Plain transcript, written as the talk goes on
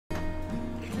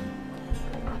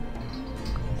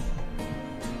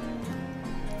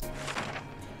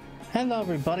Hello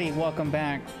everybody, welcome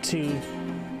back to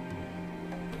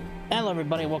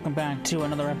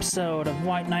another episode of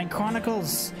White Knight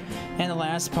Chronicles. In the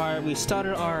last part, we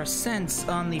started our ascents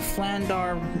on the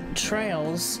Flandar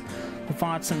trails. We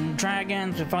fought some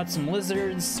dragons, we fought some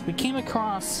lizards. We came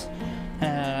across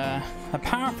a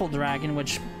powerful dragon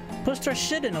which pushed our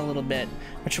shit in a little bit,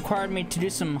 which required me to do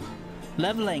some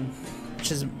leveling, which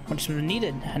was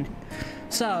needed. And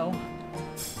so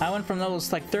I went from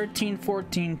those like 13,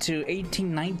 14 to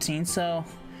 18, 19, so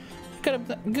got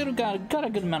a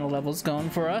good amount of levels going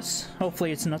for us.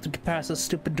 Hopefully it's enough to get past this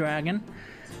stupid dragon.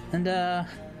 And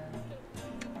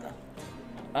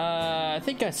I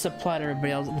think I supplied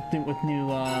everybody else with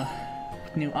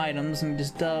new items, and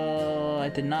just I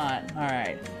did not.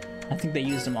 Alright, I think they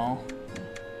used them all.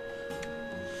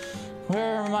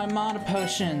 Where are my mana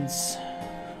potions?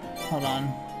 Hold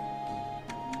on.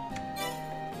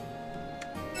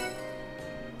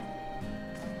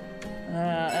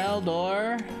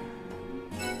 Eldor.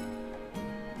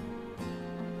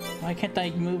 Why can't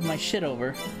I move my shit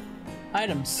over?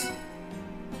 Items.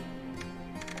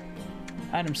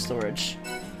 Item storage.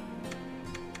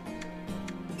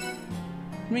 I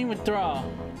mean withdraw.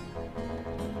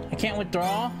 I can't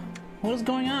withdraw? What is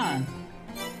going on?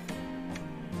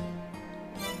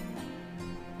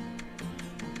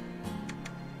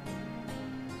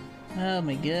 Oh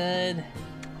my god.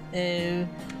 Oh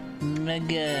my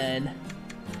god.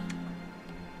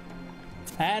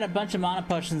 I had a bunch of mana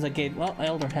potions I gave. Well,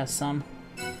 Elder has some.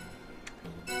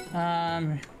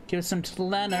 Give some to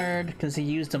Leonard because he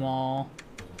used them all.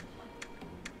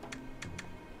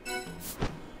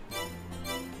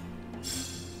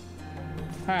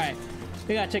 Alright,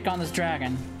 we gotta take on this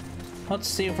dragon. Let's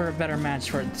see if we're a better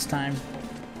match for it this time.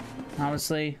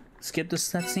 Obviously, skip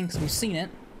this cutscene because we've seen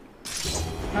it.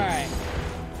 Alright.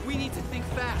 We need to think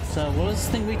fast. So, what was this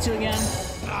thing we do again?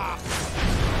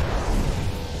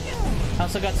 I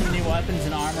also got some new weapons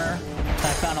and armor that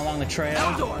I found along the trail.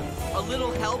 Eldor, a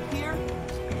little help here?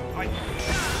 I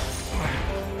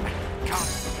can't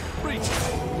reach.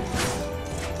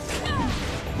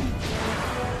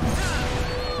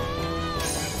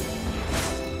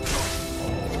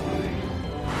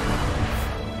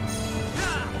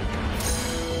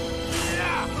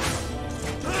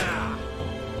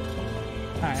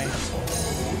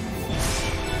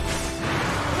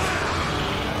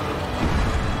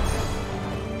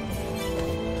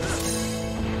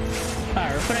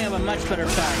 Alright, we're putting up a much better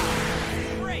fight.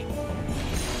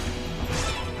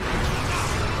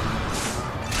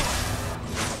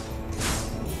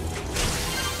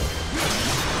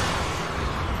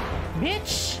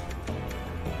 Bitch!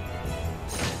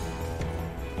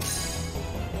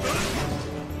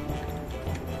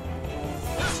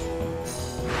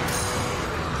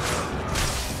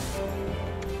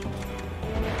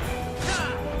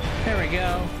 There we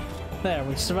go. There,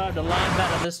 we survived a lot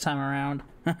better this time around.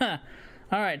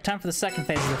 Alright, time for the second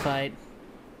phase of the fight.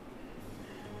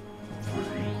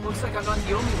 Looks like I'm not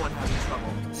the only one having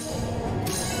trouble.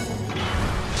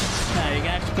 Now, you're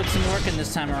gonna have to put some work in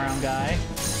this time around, guy.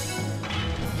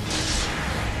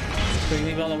 So you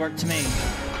leave all the work to me.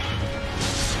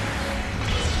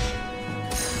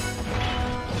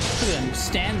 Look at him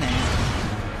stand there.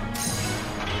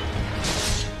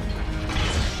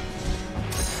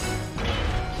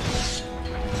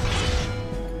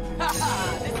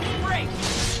 Haha, this is great!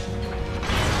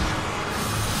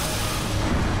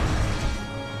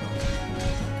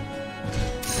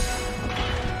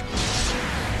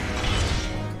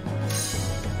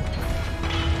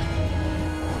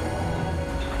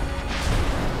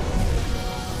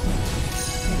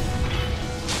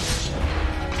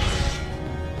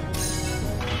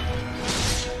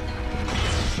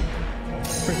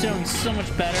 We're doing so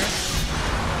much better.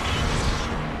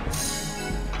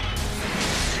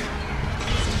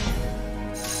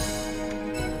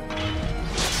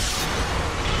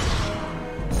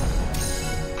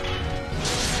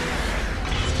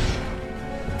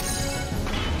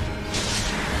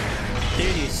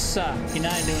 Dude, you suck. You're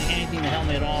not doing anything to help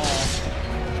me at all.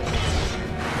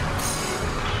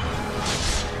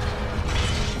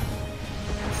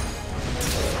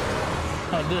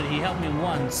 Oh, good. He helped me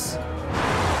once.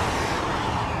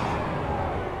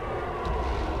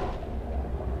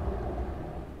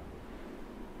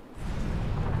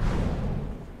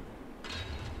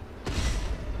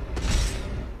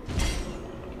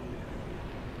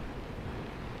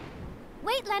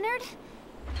 Wait, Leonard!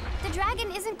 The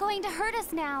dragon isn't going to hurt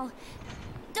us now.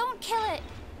 Don't kill it.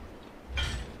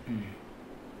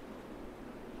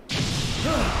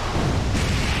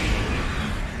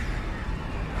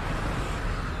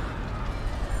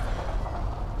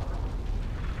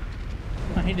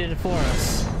 he did it for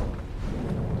us.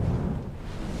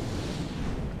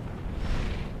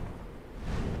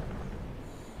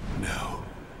 No,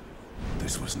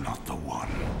 this was not the one.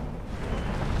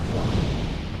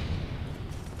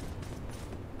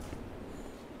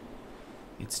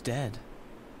 It's dead.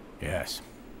 Yes,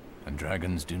 and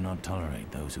dragons do not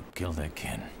tolerate those who kill their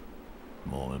kin.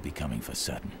 More will be coming for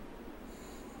certain.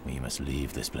 We must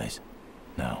leave this place.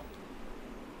 Now.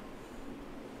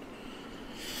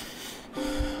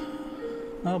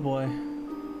 Oh boy.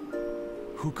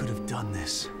 Who could have done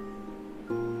this?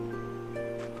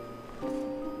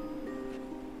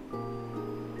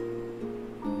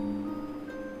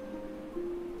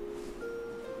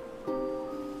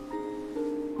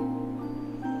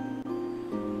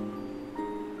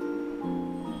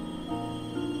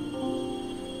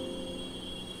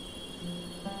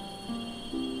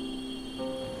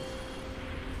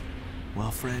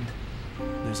 Well, friend,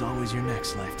 there's always your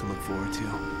next life to look forward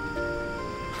to.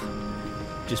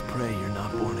 Just pray you're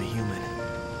not born a human.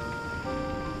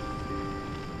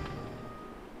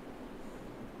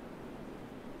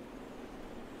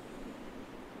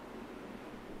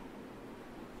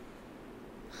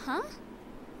 Huh?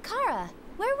 Kara,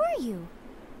 where were you?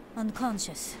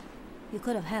 Unconscious. You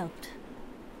could have helped.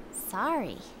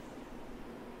 Sorry.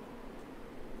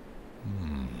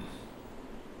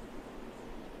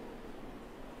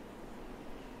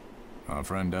 Our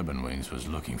friend Ebonwings was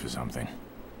looking for something.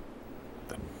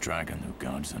 The dragon who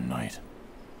guards the night.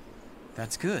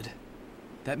 That's good.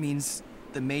 That means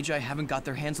the Magi haven't got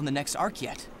their hands on the next Ark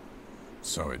yet.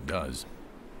 So it does.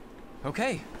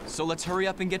 Okay, so let's hurry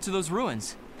up and get to those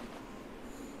ruins.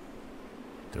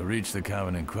 To reach the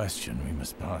cavern in question, we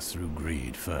must pass through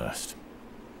Greede first.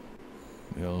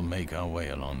 We'll make our way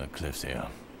along the cliffs here,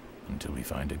 until we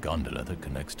find a gondola that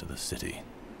connects to the city.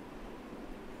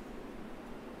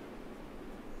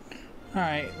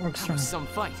 Alright, works That from was some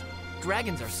fight.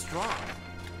 Dragons are strong.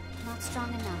 Not strong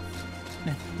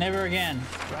enough. never again.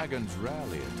 Dragons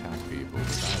rarely attack people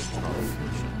without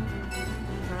provocation.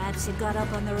 Perhaps you got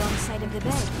up on the wrong side of the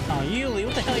bed. Oh, Yuli,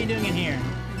 what the hell are you doing in here?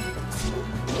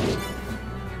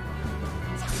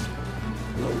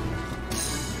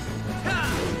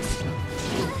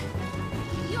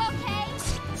 You okay?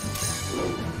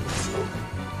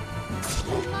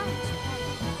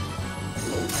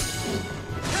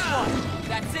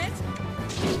 That's it?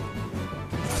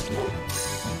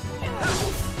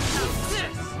 How's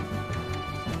this?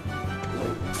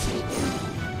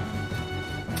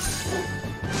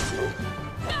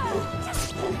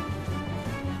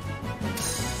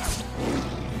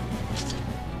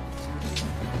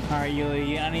 Alright,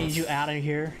 Yuli, I need you out of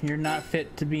here. You're not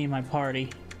fit to be in my party.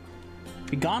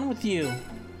 Be gone with you.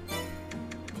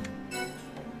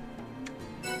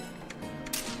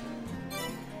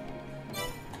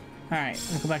 Alright,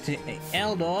 we'll go back to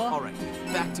Eldor. All right,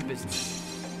 back to business.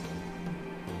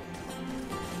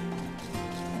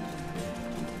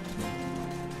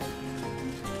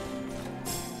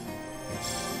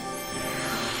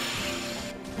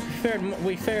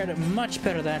 We fared much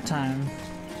better that time.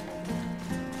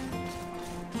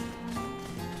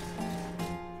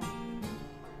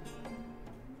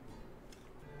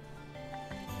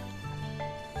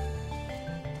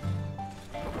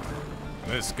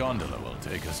 This gondola will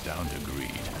take us down to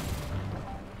Greede.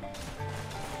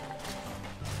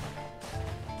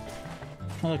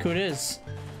 Oh, look who it is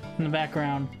in the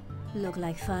background. Look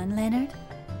like fun, Leonard?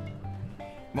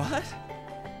 What?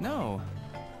 No.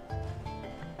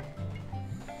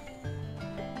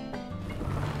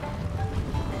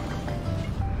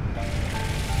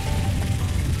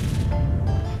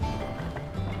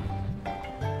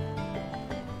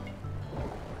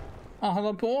 All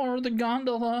aboard the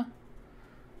gondola.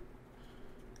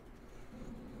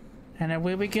 And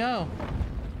away we go.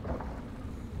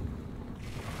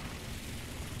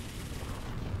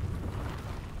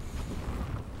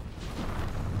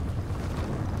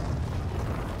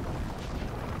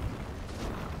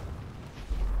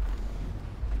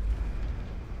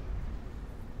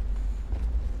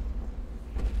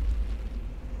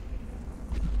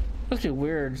 Must be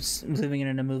weird living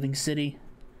in a moving city.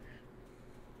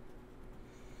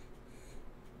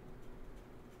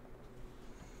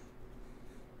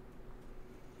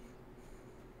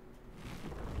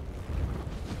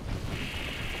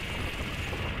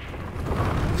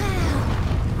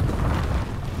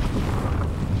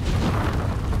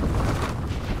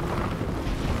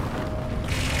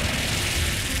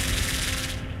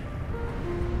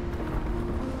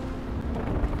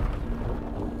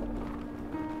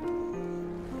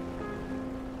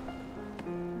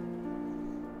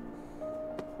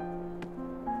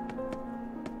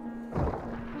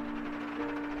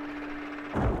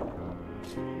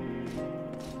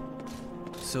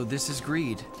 So this is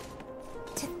Greede.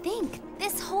 To think,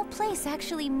 this whole place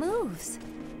actually moves.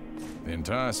 The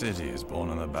entire city is born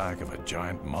on the back of a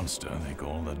giant monster they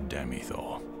call the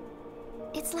Demithor.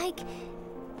 It's like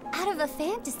out of a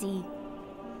fantasy.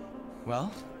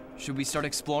 Well, should we start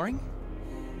exploring?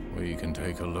 We can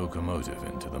take a locomotive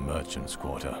into the merchant's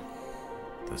quarter.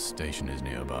 The station is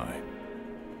nearby.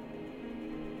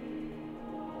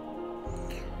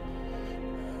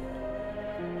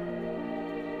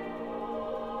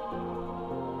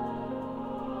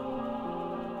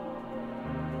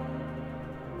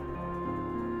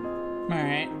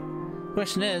 Alright.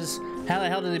 Question is, how the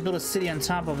hell did they build a city on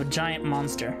top of a giant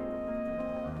monster?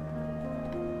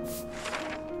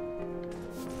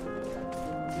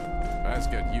 Let's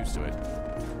get used to it.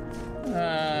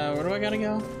 Where do I gotta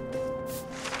go?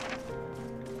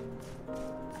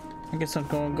 I guess I'll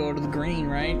go to the green,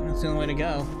 right? That's the only way to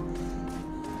go.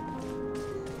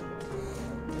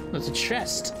 There's a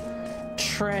chest.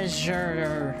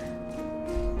 Treasure.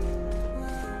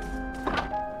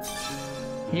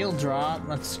 Heal drop,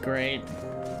 that's great.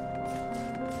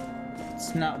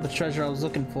 It's not the treasure I was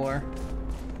looking for.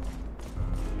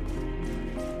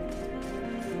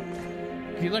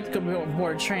 If you'd like to go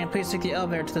aboard a train, please take the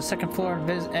elevator to the second floor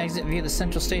and exit via the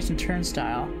central station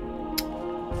turnstile.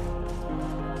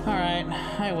 Alright,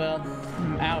 I will.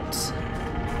 I'm out.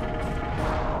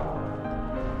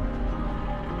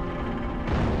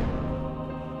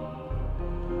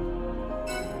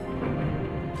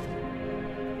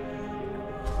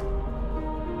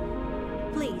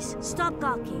 Please, stop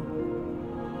gawking.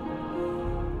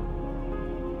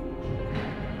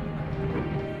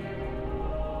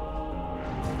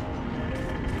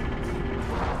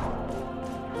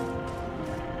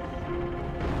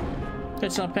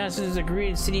 All passengers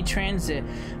agreed. City Transit.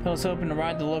 Those hoping to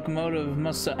ride the locomotive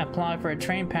must apply for a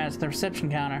train pass at the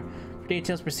reception counter. For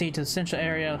details, proceed to the central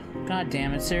area. God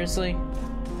damn it, seriously?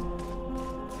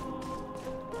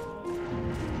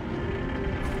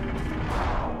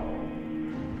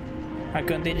 Why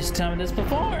couldn't they just tell me this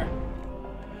before?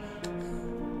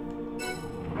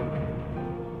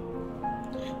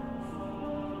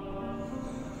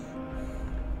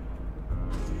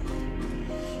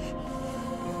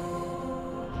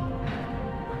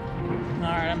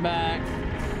 Alright, I'm back.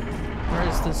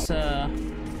 Where's this,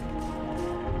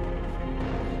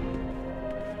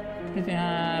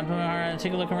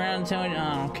 take a look around and tell me.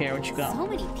 I don't care what you got. So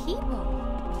many people.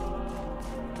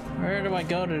 Where do I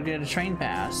go to get a train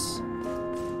pass?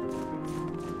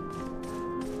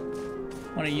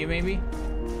 One of you, maybe?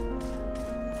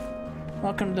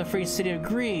 Welcome to the free city of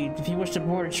Greede. If you wish to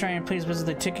board a train, please visit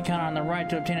the ticket counter on the right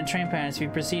to obtain a train pass. If you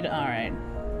proceed, alright.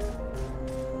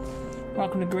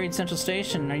 Welcome to Greede Central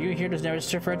Station. Are you here to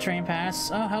register for a train pass?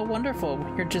 Oh, how wonderful.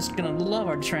 You're just gonna love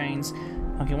our trains.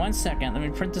 Okay, 1 second. Let me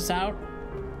print this out.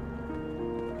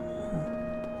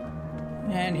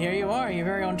 And here you are, your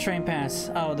very own train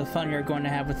pass. Oh, the fun you're going to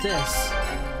have with this.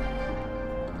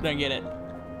 Don't get it.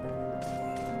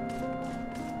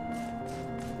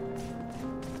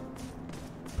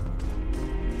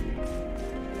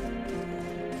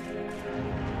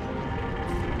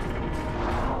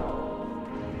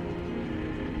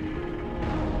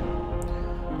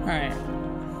 Alright.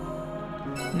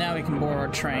 Now we can board our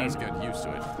train. Let's get used to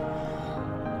it.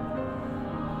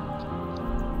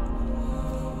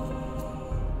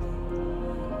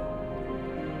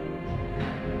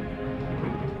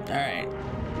 Alright.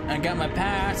 I got my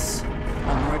pass.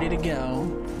 I'm ready to go.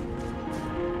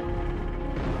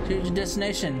 Choose your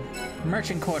destination.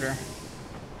 Merchant Quarter.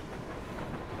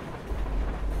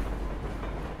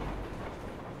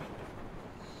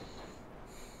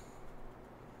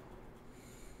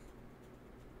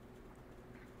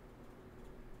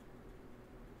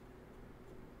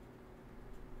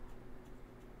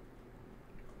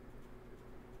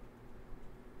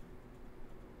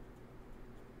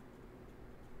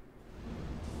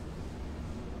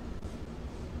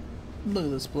 Look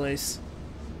at this place.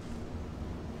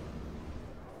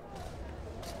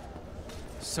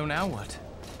 So now what?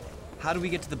 How do we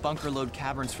get to the bunker load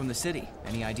caverns from the city?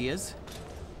 Any ideas?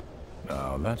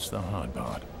 Now, that's the hard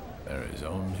part. There is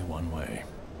only one way.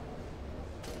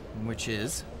 Which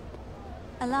is?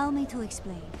 Allow me to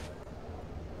explain.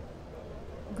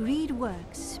 Greed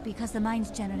works because the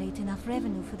mines generate enough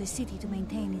revenue for the city to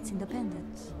maintain its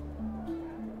independence.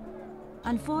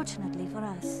 Unfortunately for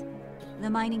us, the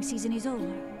mining season is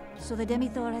over, so the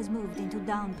Demithor has moved into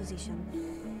down position,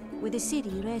 with the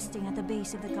city resting at the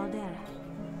base of the caldera.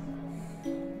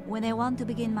 When they want to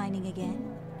begin mining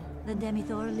again, the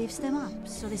Demithor lifts them up,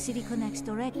 so the city connects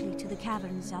directly to the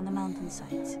caverns on the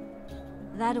mountainsides.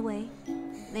 That way,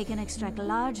 they can extract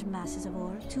large masses of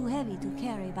ore too heavy to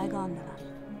carry by gondola.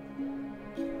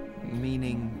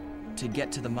 Meaning, to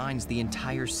get to the mines, the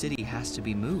entire city has to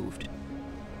be moved.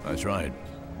 That's right.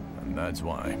 And that's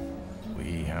why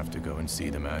we have to go and see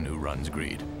the man who runs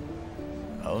Greede.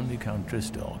 Only Count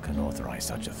Driscoll can authorize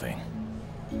such a thing.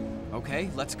 Okay,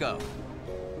 let's go.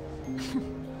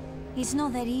 It's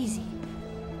not that easy.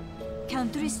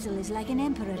 Count Driscoll is like an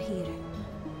emperor here.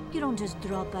 You don't just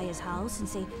drop by his house and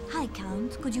say, "Hi,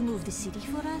 Count, could you move the city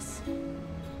for us?"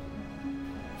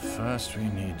 First, we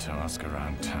need to ask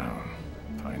around town.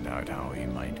 Find out how we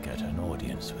might get an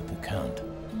audience with the Count.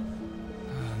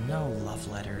 No love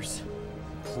letters.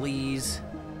 Please.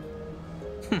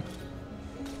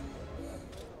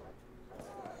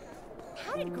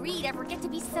 How did Greede ever get to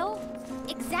be so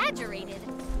exaggerated?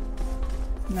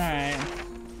 Alright.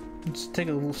 Let's take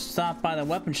a little stop by the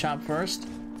weapon shop first.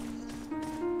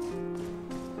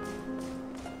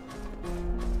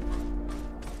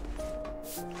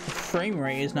 The frame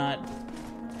rate is not...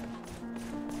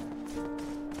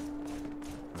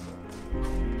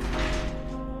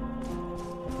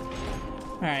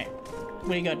 Alright. What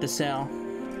do you got to sell?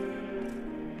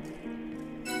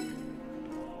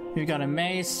 You've got a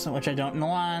mace, which I don't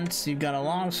want. You've got a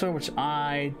longsword, which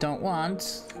I don't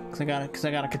want. Cause I got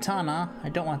a katana. I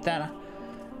don't want that.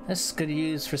 This is good to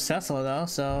use for Cecila though.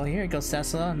 So here you go,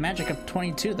 Cecila. Magic of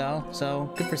 22 though.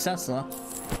 So good for Cecila.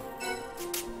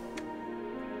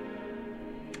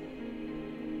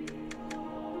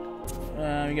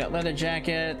 We got leather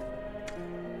jacket.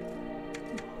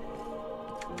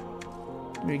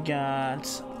 We got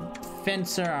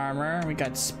fencer armor. We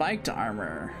got spiked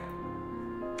armor.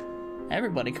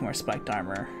 Everybody can wear spiked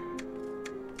armor.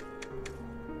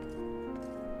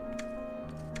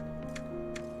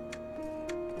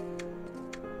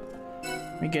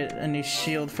 We get a new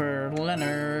shield for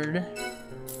Leonard.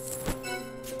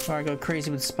 Or I go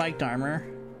crazy with spiked armor.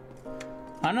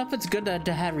 I don't know if it's good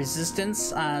to have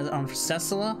resistance on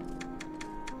Cecila.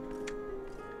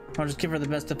 Or just give her the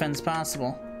best defense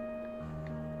possible.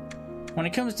 When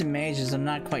it comes to mages, I'm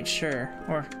not quite sure.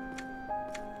 Or...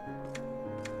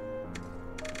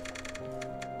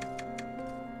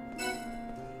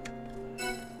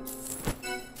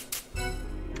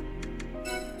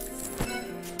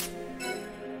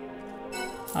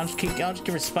 I'll just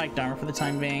give her spiked armor for the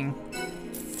time being.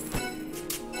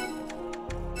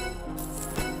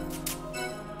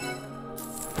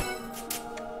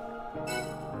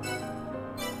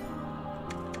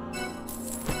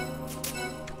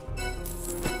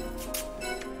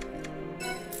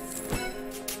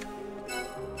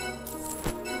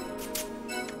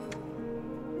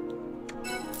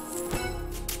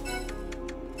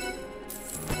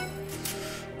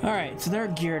 Alright, so they're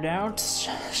geared out.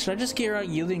 Should I just gear out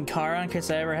Yuli and Kara in case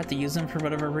I ever have to use them for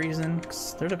whatever reason?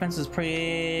 Because their defense is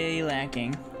pretty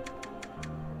lacking.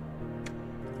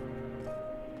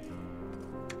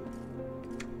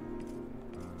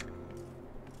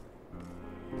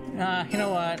 You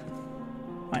know what?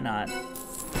 Why not?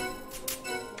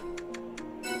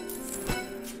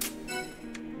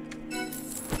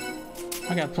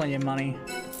 I got plenty of money.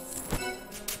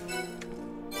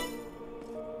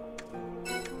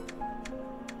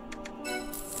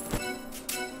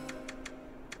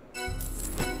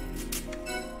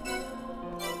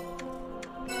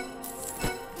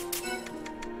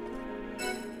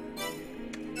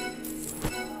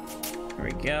 There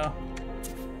we go.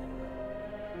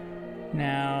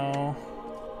 Now...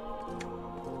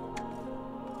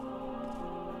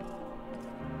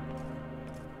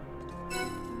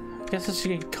 I guess I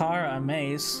should get Kara a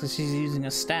mace, because she's using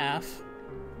a staff.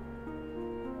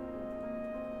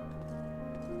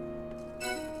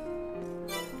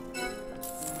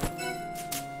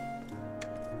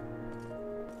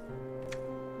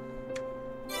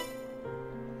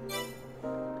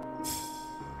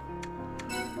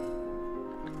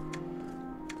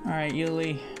 Alright,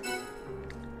 Yuli.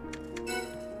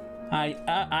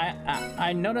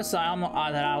 I noticed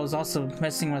that I was also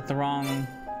messing with the wrong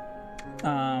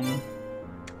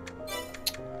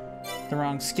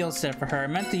skill set for her. I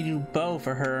meant to do bow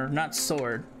for her, not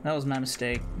sword. That was my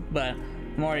mistake. But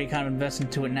I'm already kind of investing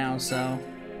to it now, so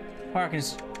or I can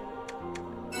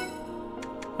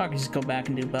just go back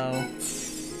and do bow.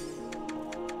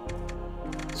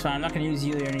 So I'm not gonna use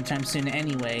Yulia anytime soon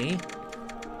anyway.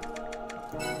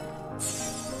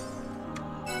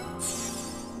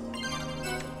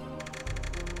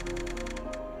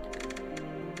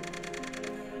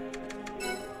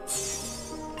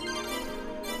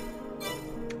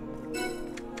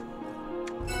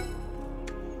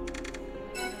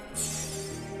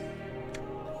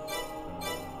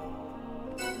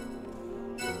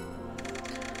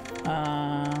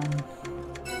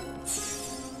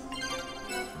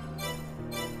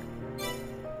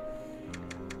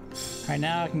 Right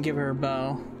now I can give her a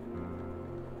bow.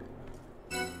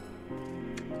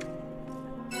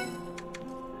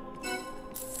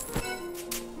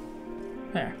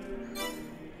 There.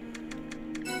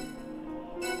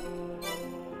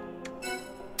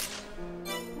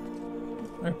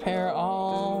 Repair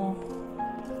all.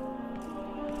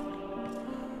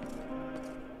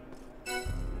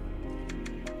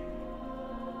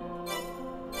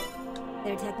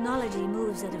 Their technology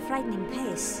moves at a frightening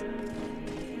pace.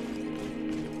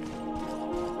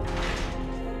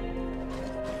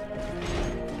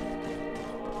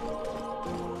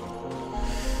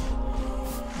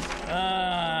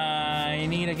 You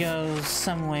need to go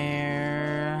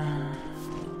somewhere.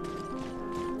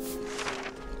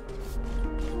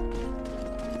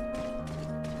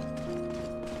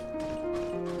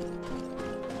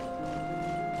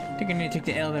 I think I need to take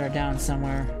the elevator down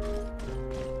somewhere.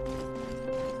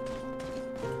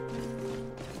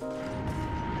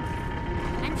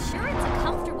 I'm sure it's a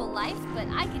comfortable life, but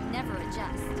I could never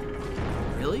adjust.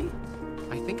 Really?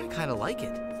 I think I kind of like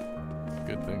it.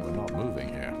 Good thing we're not moving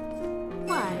here.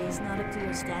 Why, it's not up to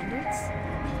your standards?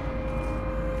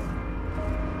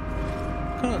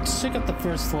 Cool, let's check out the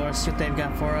first floor, see what they've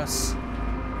got for us.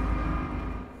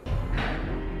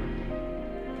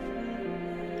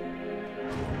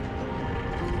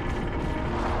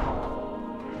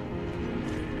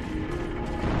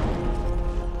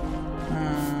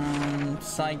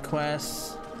 Side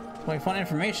quests. When we find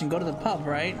information, go to the pub,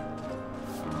 right?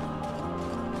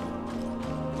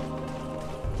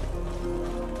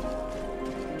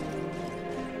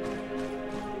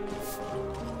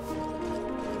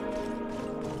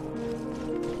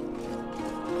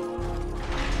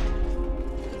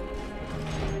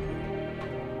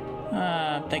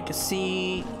 Take a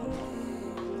seat.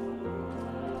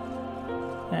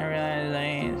 I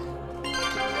realize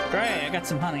Great, I got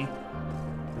some honey.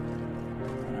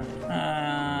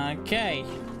 Okay.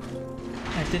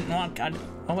 I didn't want.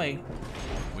 Oh wait.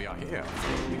 We are here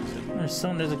for a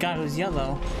reason. There's a guy who's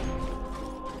yellow.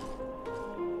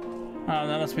 Oh,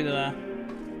 that must be the.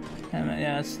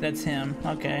 Yeah, that's him.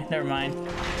 Okay, never mind.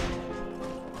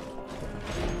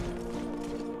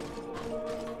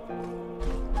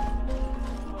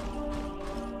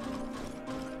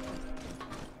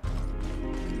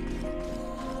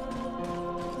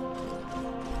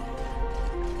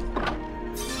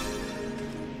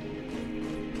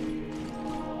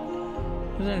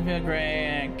 Doesn't feel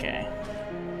great. Okay.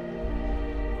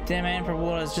 Damn, man, for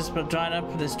what is just about dried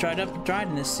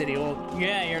in this city. Well,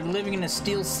 yeah, you're living in a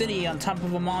steel city on top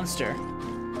of a monster.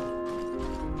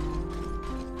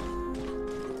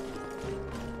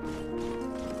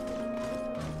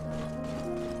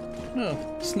 Oh,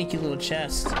 sneaky little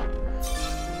chest.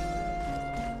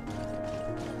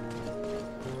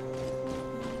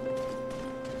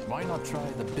 Why not try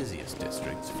the busiest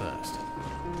districts first?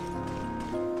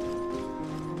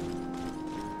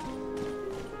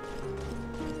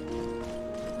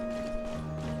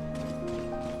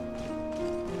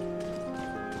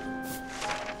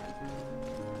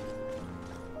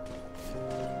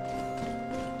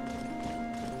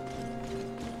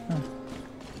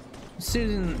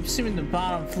 Assuming the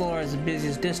bottom floor is the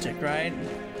busiest district, right?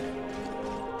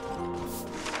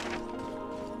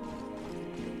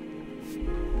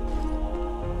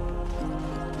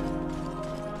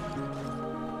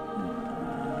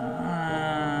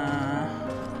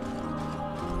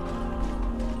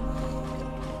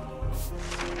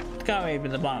 It's gotta be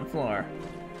the bottom floor.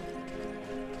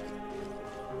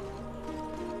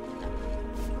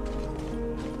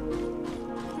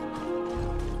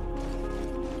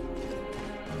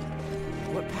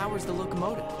 What powers the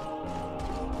locomotive?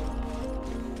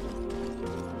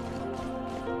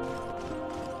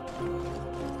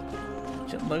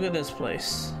 Look at this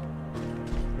place.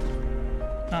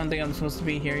 I don't think I'm supposed to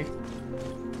be here.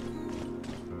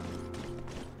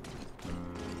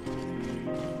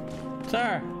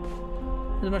 Sir,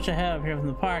 there's much I have here from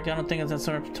the park. I don't think it's that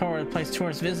sort of place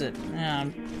tourists visit. Yeah.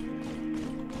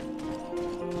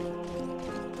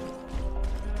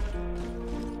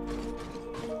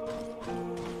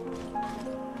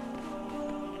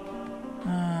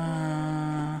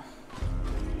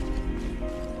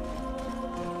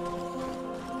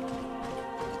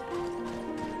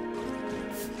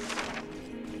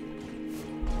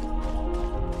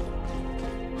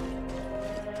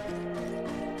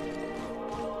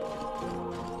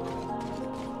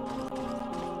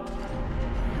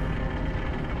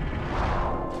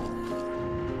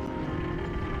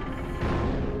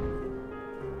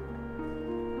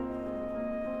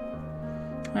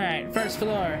 Alright, first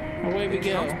floor. Away we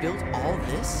go. Count built all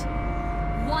this?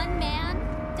 One man?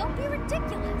 Don't be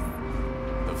ridiculous.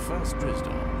 The first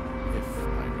Drisdall, if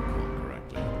I recall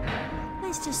correctly.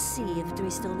 Let's just see if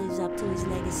Driscoll lives up to his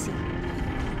legacy.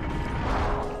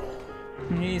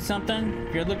 You need something?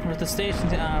 You're looking for the station.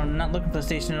 Not looking for the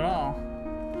station at all.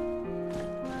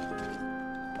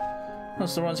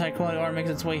 Most of the world's high quality ore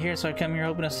makes its way here, so I come here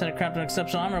hoping to set a craft of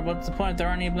exceptional armor. But what's the point if there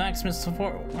aren't any blacksmiths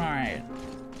before? Alright.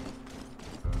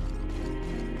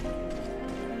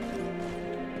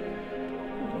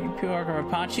 You pure orc of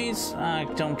Apaches? I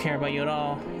don't care about you at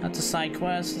all. That's a side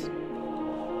quest.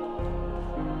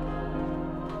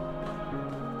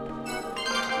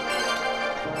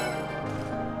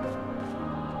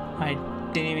 I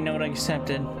didn't even know what I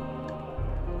accepted.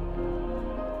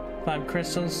 5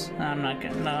 crystals? I'm not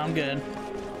good. No, I'm good.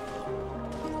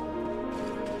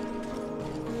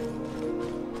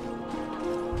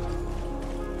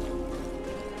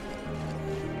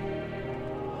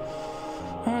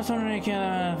 I was wondering if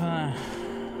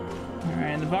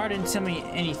alright, the bar didn't tell me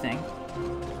anything.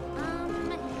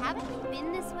 Haven't we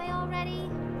been this way already?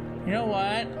 You know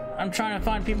what? I'm trying to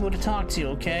find people to talk to,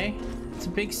 okay? It's a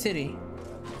big city.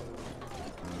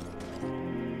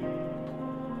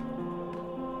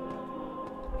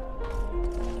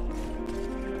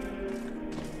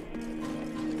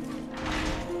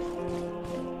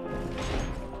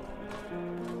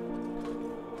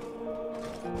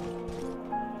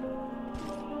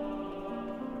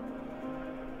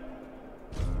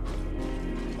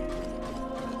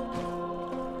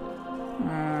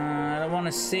 I don't want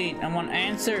a seat. I want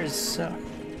answers.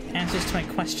 Answers to my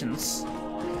questions.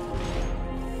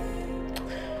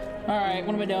 Alright,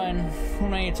 what am I doing? Who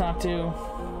am I going to talk to?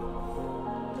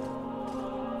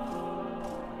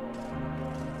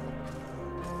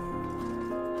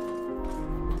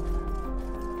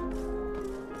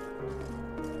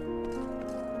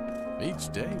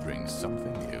 Each day brings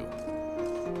something new.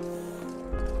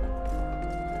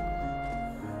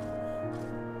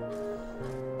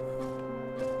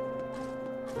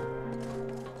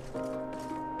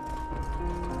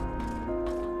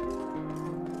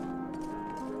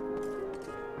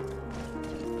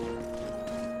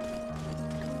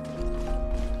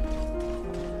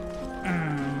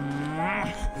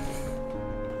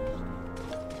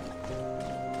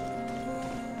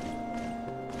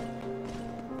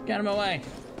 Get out of my way.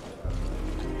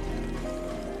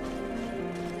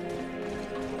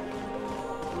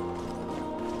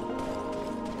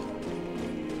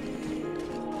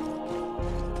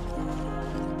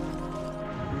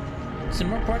 Is there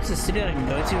more parts of the city that I can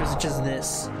go to, or is it just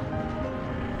this?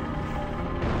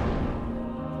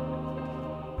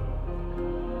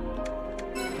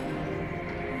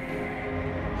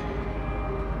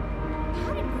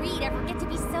 How did Greede ever get to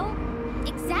be so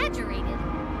exaggerated?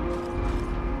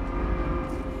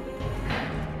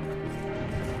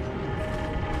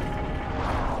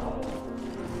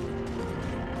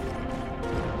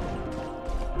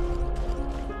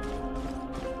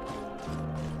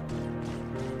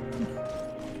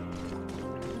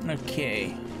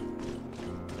 Okay.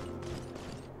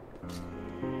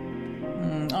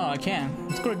 Oh, I can.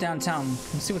 Let's go to downtown.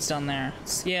 Let's see what's down there.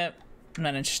 Yep, I'm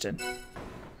not interested.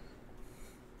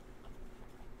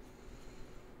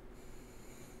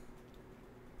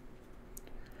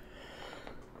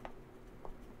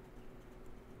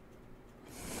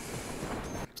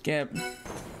 Skip.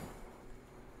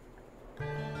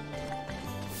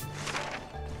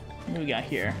 What do we got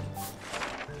here?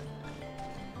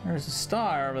 There's a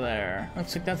star over there.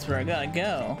 Looks like that's where I gotta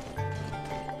go.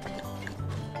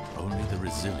 Only the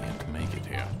resilient make it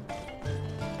here.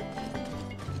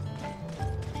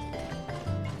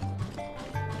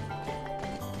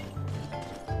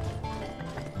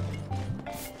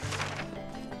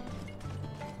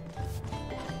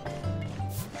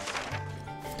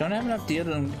 Don't I have enough deal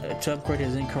to upgrade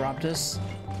his Incorruptus?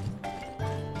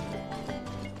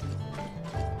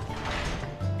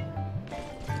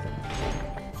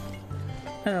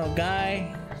 Hello,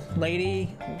 guy,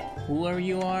 lady, whoever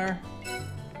you are.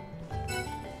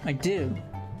 I do.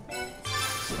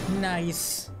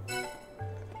 Nice.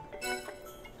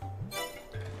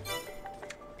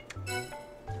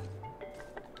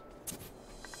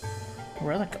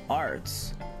 Relic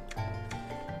arts.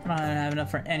 I don't have enough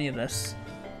for any of this.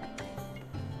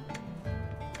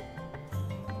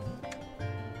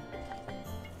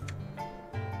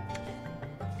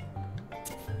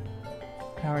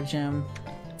 Power gem.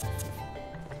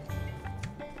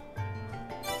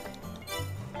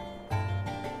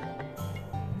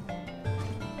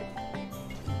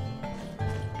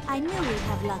 I knew we'd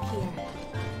have luck here.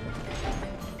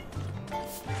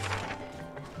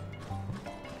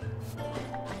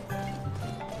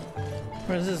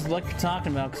 What is this luck you're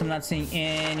talking about? Because I'm not seeing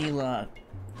any luck.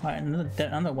 Alright,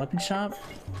 another weapon shop?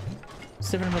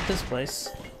 What's different about this place?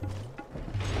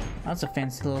 That's a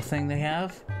fancy little thing they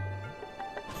have.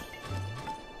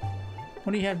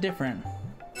 What do you have different?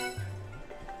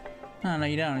 Oh, no,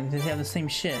 you don't. They have the same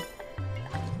shit.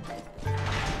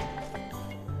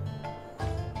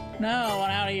 No,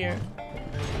 I'm out of here.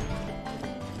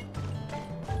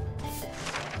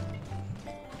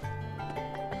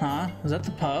 Huh? Is that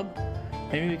the pub?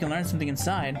 Maybe we can learn something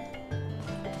inside.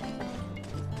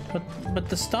 But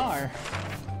the star.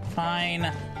 Fine.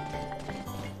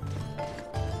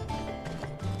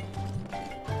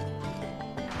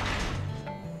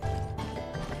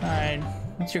 Alright.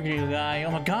 What's your deal, guy?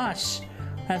 Oh my gosh!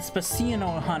 That's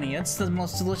Spacino honey. That's the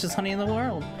most delicious honey in the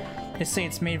world. They say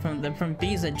it's made from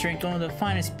bees that drink only the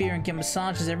finest beer and get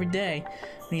massages every day.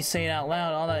 When you say it out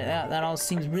loud, all that all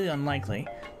seems really unlikely.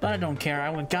 But I don't care.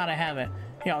 I gotta have it.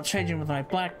 Yeah, I'll trade you with my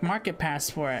black market pass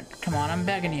for it. Come on, I'm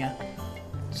begging you.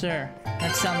 Sir,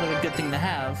 that sounds like a good thing to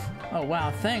have. Oh wow,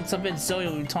 thanks. I bet Zoe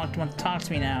will want to talk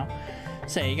to me now.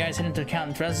 Say, you guys heading to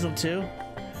Count Dresdel too?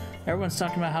 Everyone's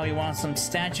talking about how he wants some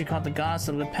statue called the Goddess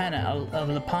of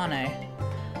Lipane.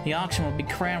 The auction will be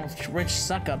crammed with rich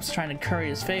suck-ups trying to curry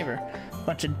his favor.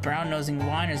 Bunch of brown-nosing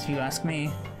whiners, if you ask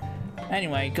me.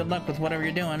 Anyway, good luck with whatever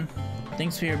you're doing.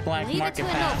 Thanks for your black market pass. Leave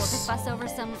it to a noble to fuss over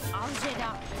some objet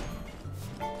d'art.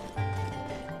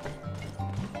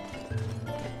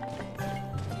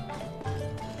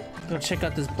 Go check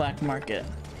out this black market.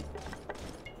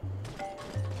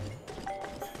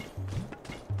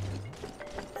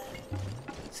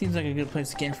 Seems like a good place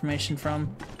to get information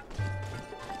from.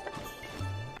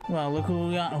 Well, look who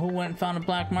went and found a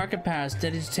black market pass.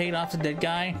 Did you take it off the dead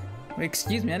guy?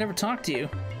 Excuse me, I never talked to you.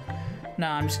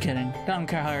 Nah, I'm just kidding. Don't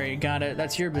care how you got it.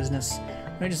 That's your business.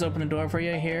 Let me just open the door for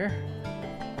you here.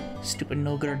 Stupid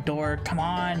no-gooder door. Come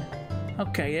on.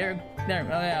 Okay, there.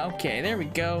 Oh yeah, okay, there we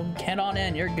go. Head on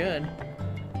in. You're good.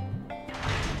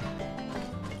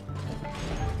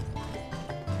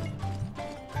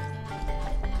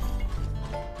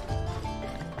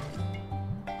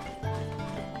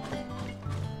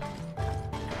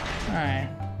 Alright.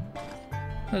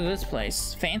 Look at this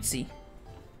place. Fancy.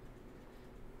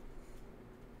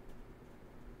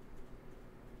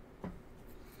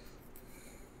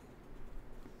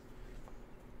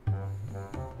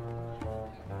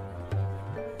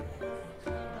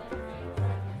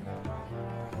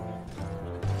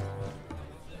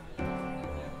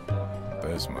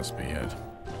 This must be it.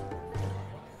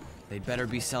 They'd better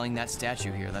be selling that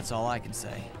statue here, that's all I can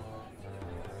say.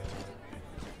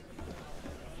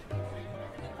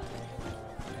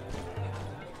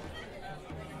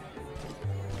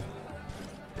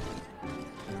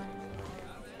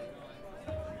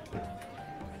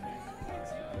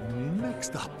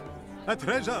 Next up, a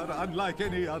treasure unlike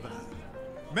any other.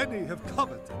 Many have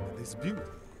coveted this beauty.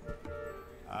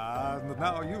 And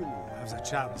now you have the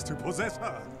chance to possess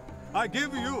her. I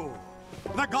give you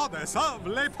the goddess of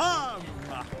Les Femmes!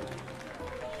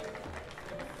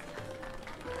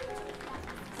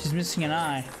 She's missing an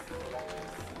eye.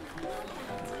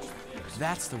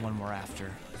 That's the one we're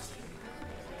after.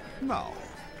 Now,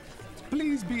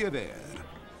 please be aware.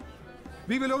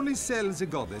 We will only sell the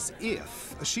goddess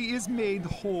if she is made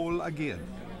whole again.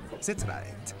 That's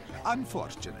right.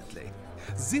 Unfortunately,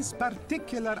 this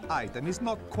particular item is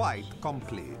not quite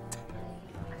complete.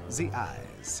 The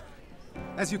eyes.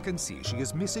 As you can see, she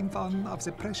is missing one of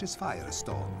the precious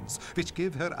firestones, which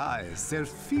give her eyes their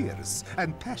fierce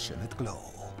and passionate glow.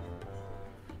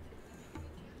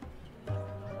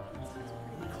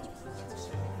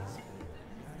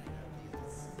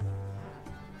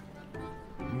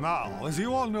 Now, as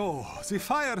you all know, the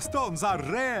firestones are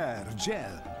rare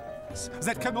gems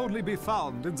that can only be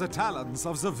found in the talons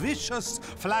of the vicious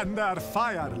Flander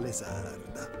fire lizard.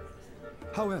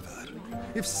 However,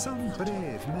 if some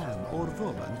brave man or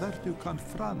woman were to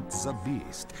confront the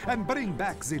beast and bring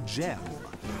back the gem,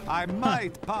 I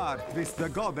might part with the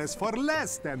goddess for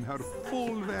less than her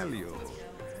full value.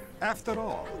 After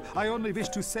all, I only wish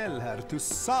to sell her to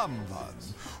someone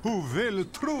who will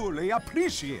truly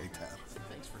appreciate her.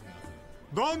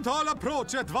 Don't all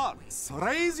approach at once.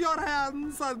 Raise your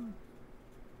hands and...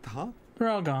 Huh? They're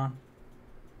all gone.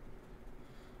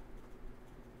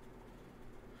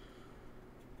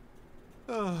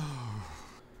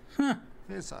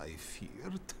 As I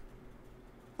feared.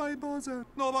 Why bother?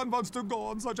 No one wants to go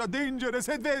on such a dangerous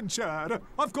adventure.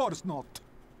 Of course not.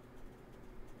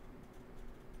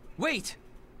 Wait!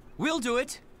 We'll do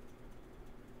it!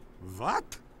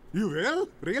 What? You will?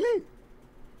 Really?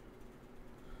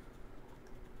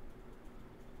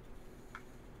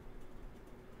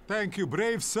 Thank you,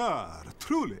 brave sir.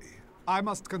 Truly. I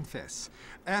must confess,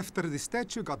 after the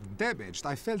statue got damaged,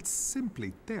 I felt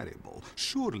simply terrible.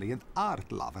 Surely an art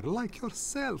lover like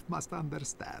yourself must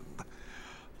understand.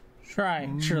 Right,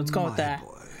 sure, let's go with that.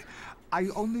 Boy, I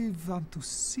only want to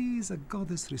see the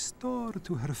goddess restored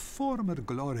to her former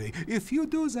glory. If you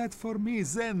do that for me,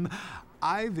 then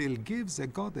I will give the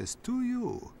goddess to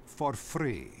you for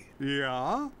free.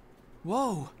 Yeah?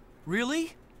 Whoa,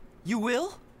 really? You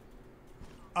will?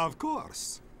 Of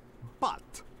course.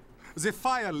 But the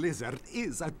fire lizard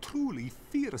is a truly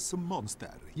fearsome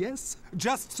monster, yes?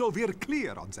 Just so we're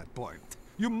clear on that point.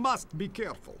 You must be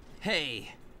careful.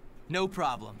 Hey, no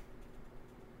problem.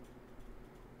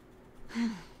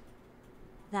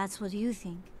 That's what you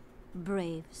think,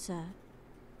 brave sir.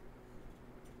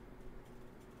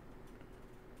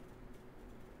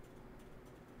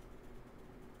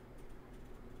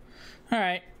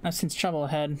 Alright, that seems trouble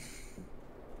ahead.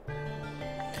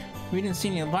 We didn't see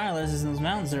any violators in those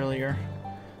mountains earlier.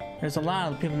 There's a lot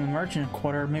of people in the merchant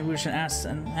quarter. Maybe we should ask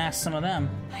some of them.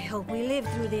 I hope we live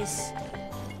through this.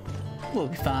 We'll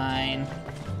be fine.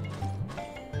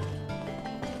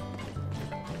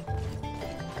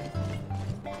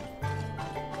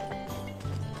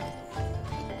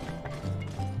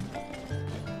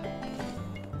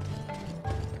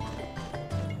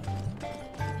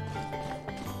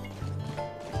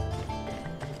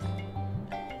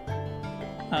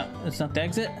 It's not the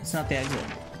exit? It's not the exit.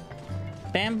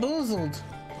 Bamboozled!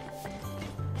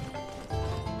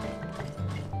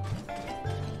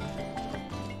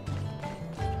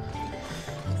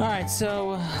 Alright,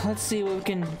 so let's see what we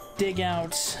can dig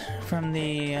out from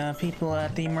the people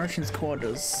at the merchant's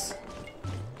quarters.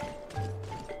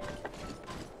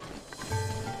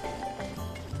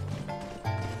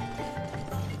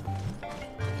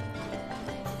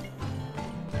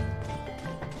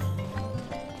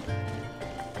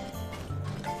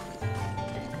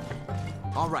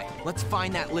 All right, let's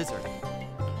find that lizard.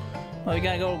 Well, we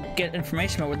gotta go get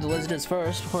information about what the lizard is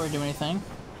first before we do anything.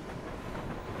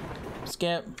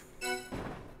 Skip.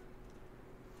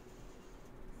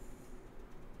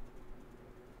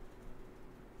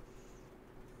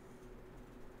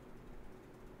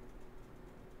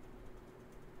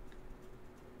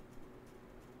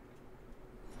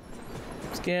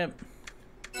 Skip.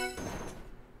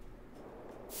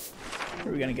 Where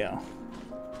are we gonna go?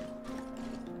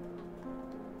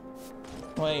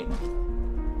 Wait.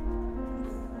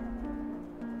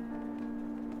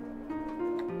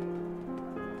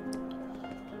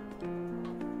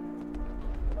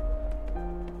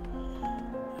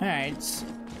 Alright.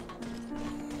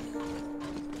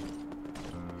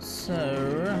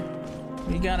 So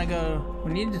we gotta go.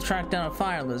 We need to track down a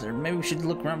fire lizard. Maybe we should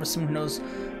look around for someone who knows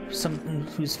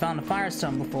who's found a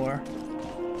firestone before.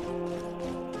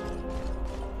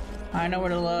 I know where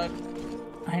to look.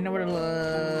 I know where to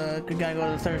look. We gotta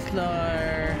go to the 3rd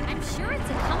floor. I'm sure it's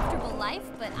a comfortable life,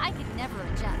 but I could never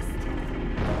adjust.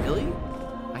 Really?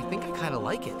 I think I kind of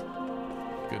like it.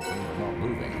 Good thing we're not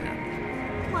moving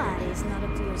here. Why, it's not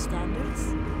up to your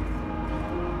standards.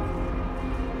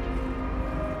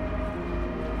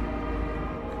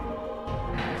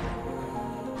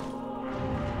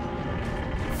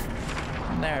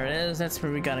 There it is. That's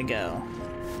where we gotta go.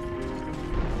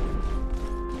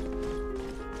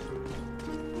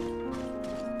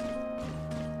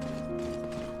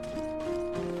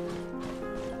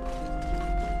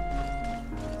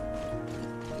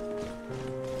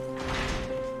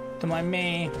 Don't mind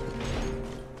me.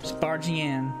 Just barging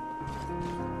in.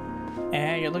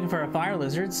 Hey, you're looking for a fire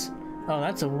lizards? Oh,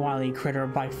 that's a wily critter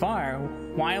by far.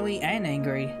 Wily and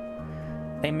angry.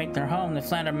 They make their home in the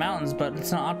Flanders Mountains, but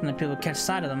it's not often that people catch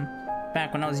sight of them.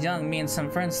 Back when I was young, me and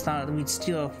some friends thought that we'd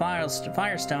steal a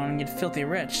firestone and get filthy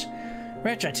rich.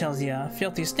 Rich, I tells ya.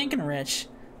 Filthy stinking rich.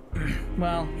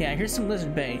 Well, yeah, here's some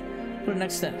lizard bait. Put it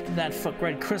next to that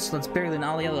red crystal that's bigger than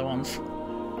all the other ones.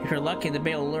 If you're lucky, the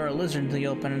bait will lure a lizard into the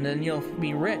open, and then you'll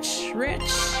be rich. Rich!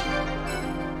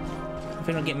 If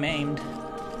we don't get maimed.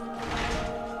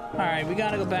 Alright, we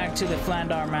gotta go back to the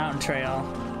Flandar Mountain Trail.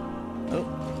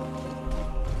 Oh.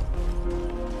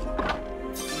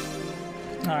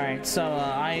 Alright, so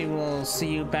I will see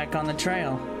you back on the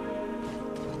trail.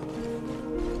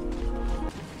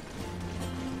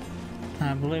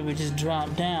 I believe we just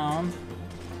dropped down.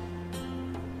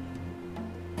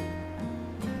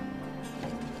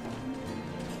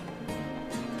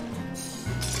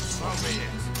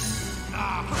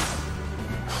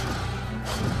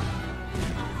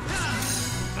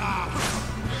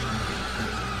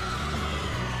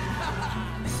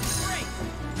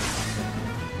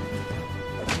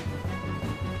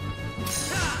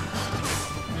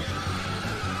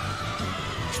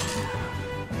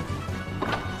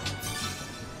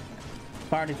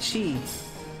 Bardichi.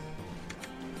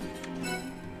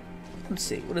 Let's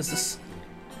see, what is this?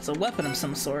 It's a weapon of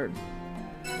some sort.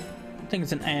 I think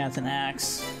it's it's an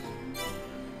axe.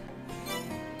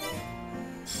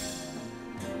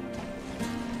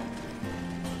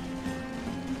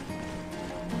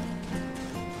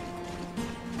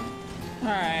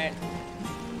 Alright.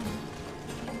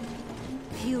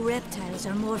 Few reptiles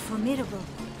are more formidable.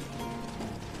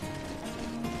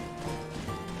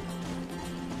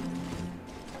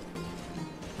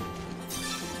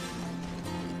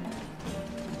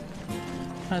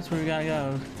 That's where we gotta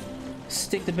go.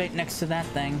 Stick the bait next to that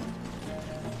thing.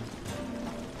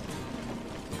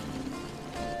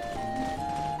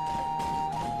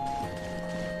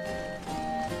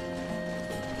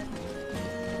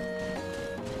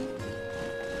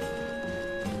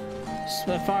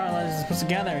 As far as it's supposed to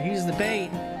gather, use the bait.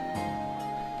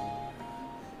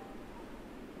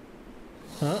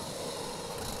 Oh.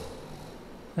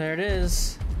 There it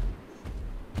is.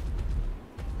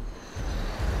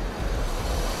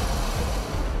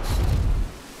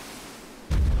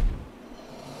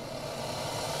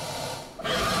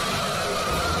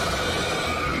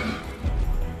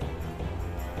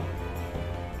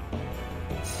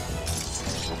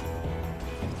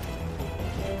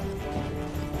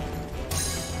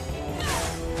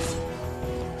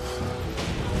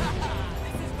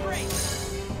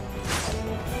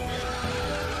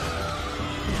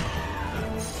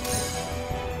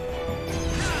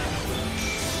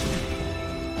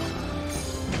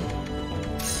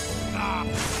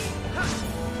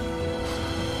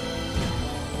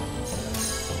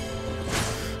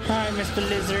 Alright, Mr.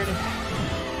 Lizard.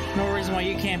 No reason why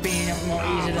you can't be more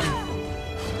easy than...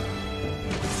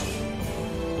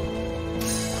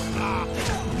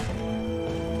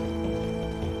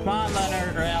 Come on,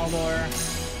 Leonard, or Eldor.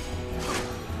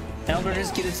 Eldor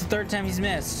just it's the third time he's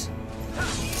missed.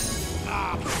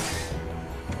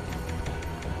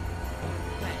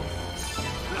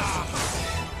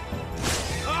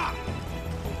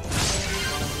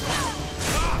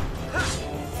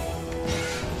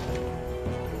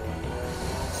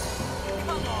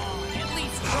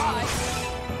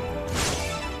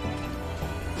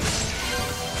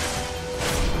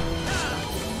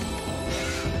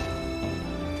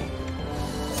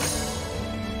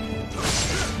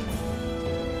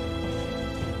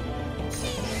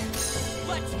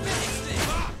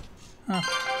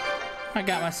 I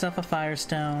got myself a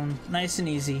firestone. Nice and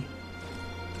easy.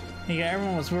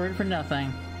 Everyone was worried for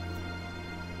nothing.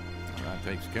 That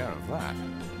takes care of that.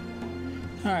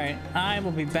 Alright, I will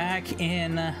be back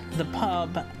in the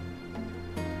pub.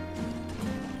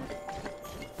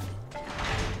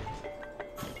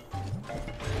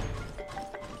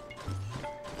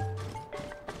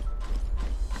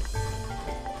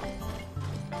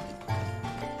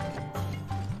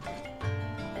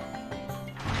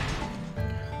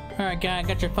 Alright, guy,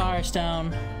 got your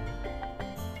firestone.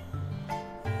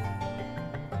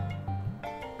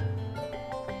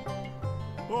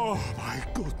 Oh my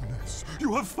goodness!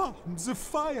 You have found the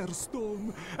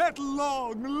firestone at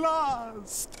long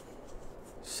last!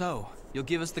 So, you'll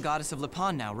give us the goddess of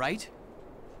Lipan now, right?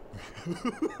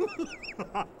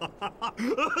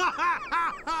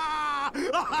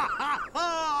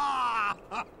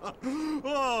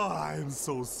 Oh, I'm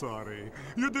so sorry.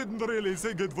 You didn't really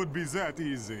think it would be that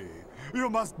easy. You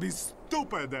must be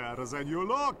stupider than you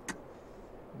look.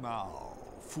 Now,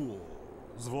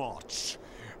 fools, watch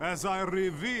as I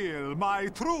reveal my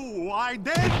true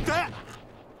identity.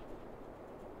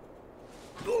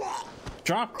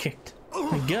 Drop kicked.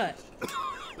 The gut.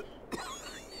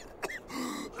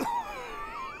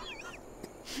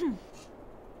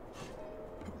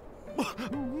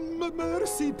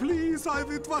 Mercy, please.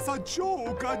 It was a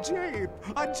joke, a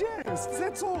jest,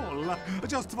 that's all. I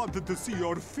just wanted to see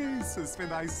your faces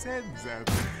when I said that.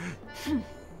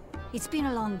 It's been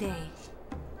a long day.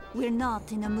 We're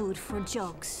not in the mood for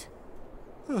jokes.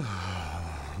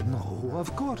 No,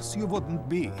 of course you wouldn't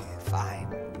be. Fine.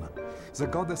 The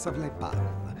goddess of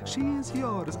Lipan, she is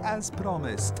yours as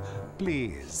promised.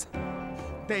 Please,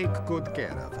 take good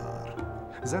care of her.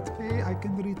 That way I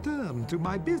can return to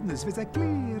my business with a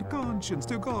clear conscience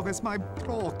to go with my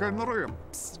broken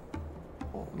ribs.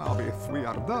 Oh, now if we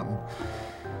are done,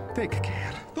 take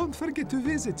care. Don't forget to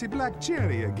visit the Black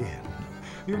Cherry again.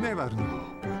 You never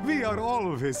know. We are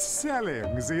always selling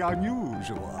the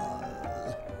unusual.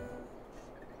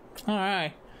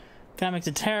 Alright. Guy makes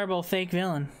a terrible fake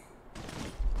villain.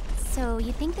 So,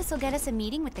 you think this will get us a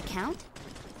meeting with the Count?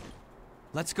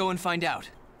 Let's go and find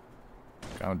out.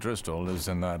 Count Driscoll lives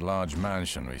in that large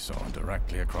mansion we saw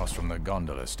directly across from the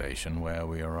gondola station where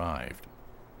we arrived.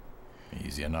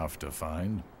 Easy enough to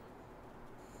find.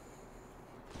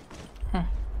 Huh.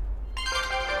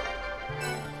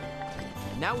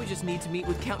 Now we just need to meet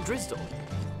with Count Drizdel.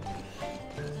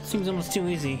 Seems almost too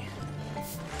easy.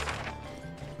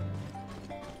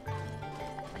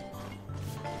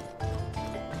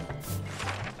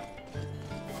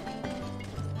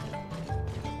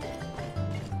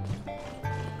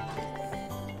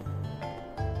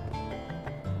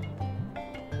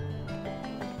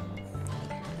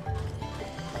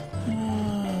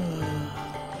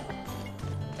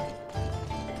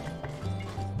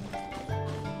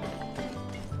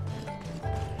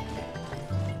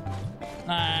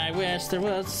 I wish there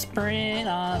was a sprint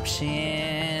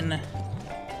option.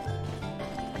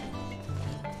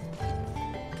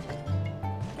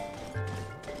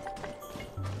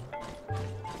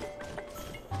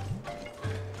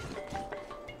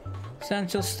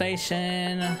 Central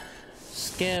Station.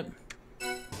 Skip.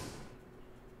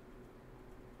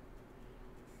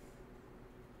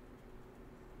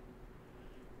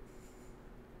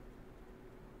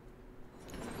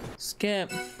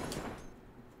 Skip.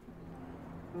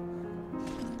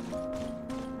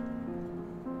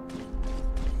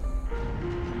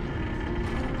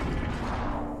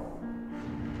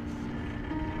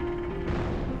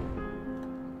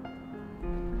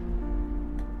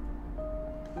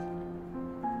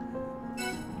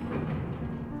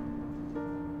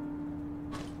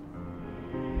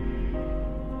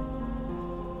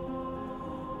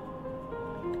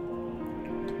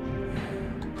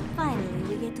 Finally,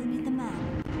 we get to meet the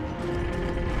man.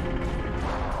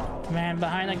 Man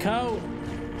behind the coat.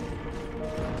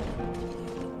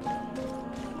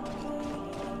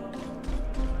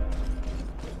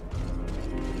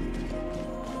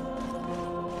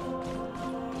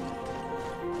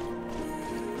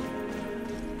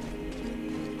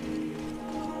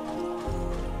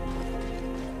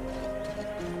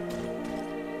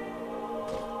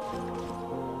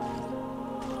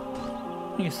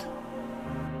 Yes.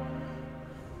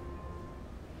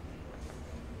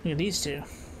 Look at these two.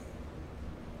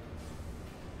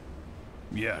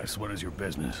 Yes, what is your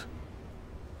business?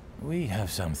 We have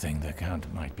something the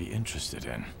Count might be interested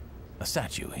in. A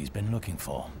statue he's been looking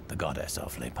for, the goddess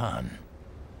of Lepan.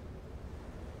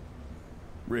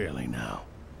 Really now?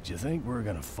 Do you think we're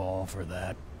gonna fall for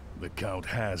that? The Count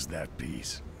has that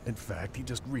piece. In fact, he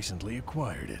just recently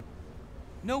acquired it.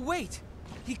 No, wait!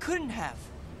 He couldn't have.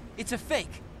 It's a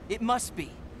fake. It must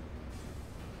be.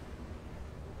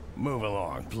 Move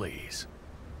along, please.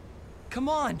 Come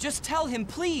on, just tell him,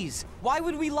 please! Why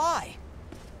would we lie?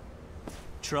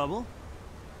 Trouble?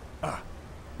 Ah,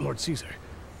 Lord Caesar.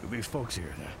 These folks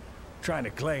here, they're trying to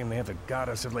claim they have the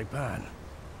goddess of Lepan.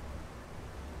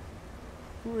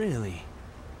 Really?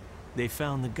 They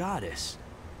found the goddess.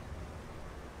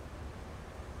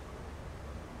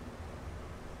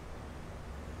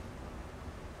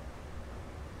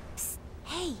 Psst.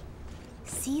 Hey,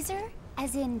 Caesar?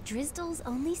 As in Drizdel's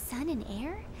only son and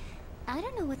heir? I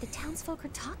don't know what the townsfolk are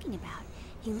talking about.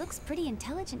 He looks pretty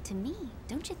intelligent to me,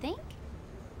 don't you think?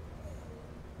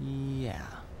 Yeah.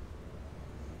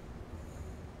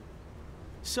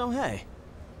 So hey,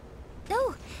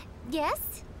 Oh,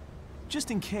 yes?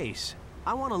 just in case,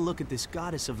 I want to look at this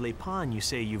goddess of Lepan you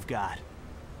say you've got.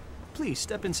 Please,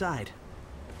 step inside.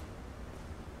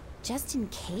 Just in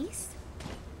case?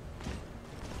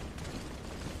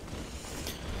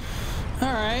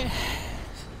 Alright.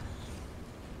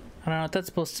 I don't know what that's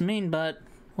supposed to mean, but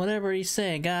whatever you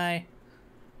say, guy.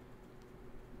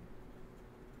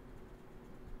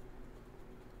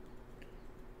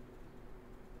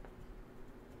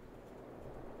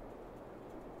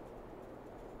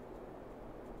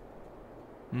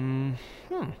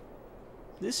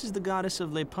 This is the goddess of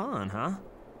Lepan, huh?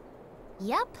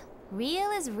 Yup,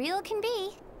 real as real can be.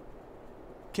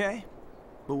 Okay,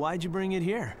 but why'd you bring it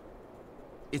here?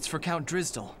 It's for Count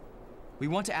Drizdel. We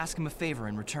want to ask him a favor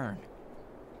in return.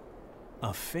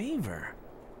 A favor?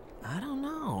 I don't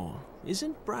know.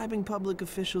 Isn't bribing public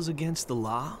officials against the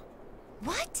law?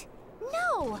 What?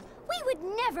 No! We would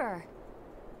never!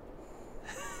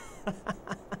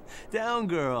 Down,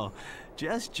 girl.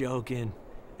 Just joking.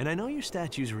 And I know your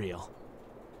statue's real.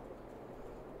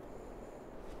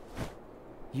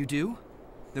 You do?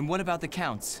 Then what about the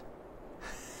Count's?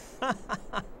 Oh,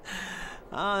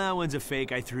 that one's a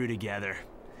fake I threw together.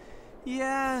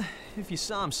 Yeah, if you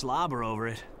saw him slobber over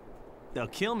it. They'll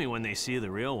kill me when they see the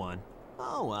real one.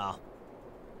 Oh well.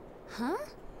 Huh?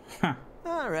 Huh.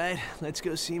 All right, let's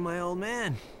go see my old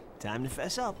man. Time to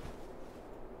fess up.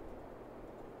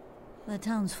 The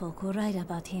townsfolk were right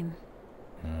about him.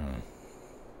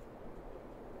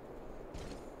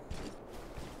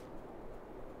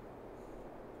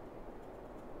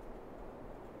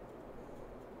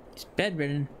 He's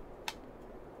bedridden.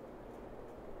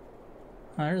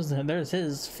 Oh, there's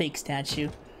his fake statue.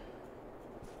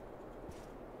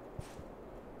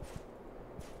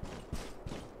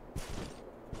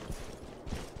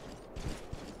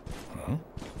 Huh?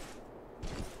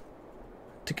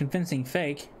 It's a convincing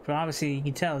fake, but obviously you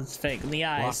can tell it's fake. The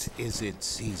eyes. What is it,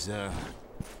 Caesar?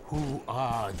 Who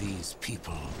are these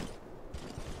people?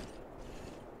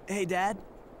 Hey, Dad.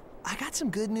 I got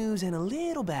some good news and a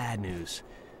little bad news.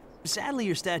 Sadly,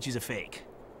 your statue's a fake.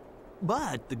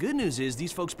 But the good news is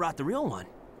these folks brought the real one.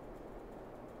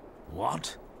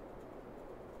 What?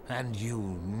 And you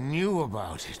knew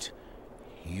about it?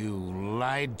 You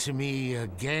lied to me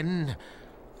again?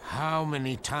 How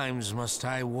many times must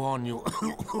I warn you?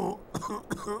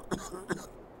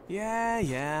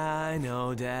 Yeah, I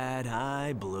know, Dad.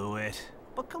 I blew it.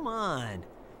 But come on.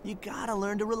 You gotta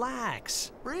learn to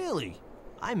relax. Really.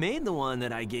 I made the one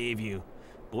that I gave you.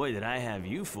 Boy, did I have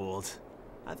you fooled.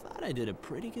 I thought I did a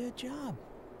pretty good job.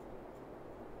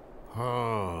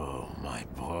 Oh, my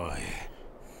boy.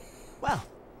 Well,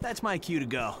 that's my cue to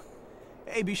go.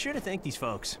 Hey, be sure to thank these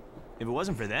folks. If it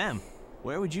wasn't for them,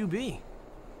 where would you be?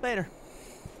 Later.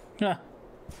 Yeah.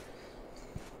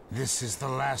 This is the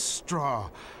last straw.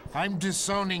 I'm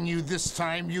disowning you this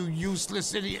time, you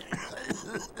useless idiot.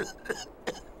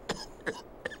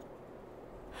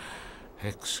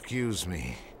 Excuse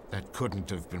me. That couldn't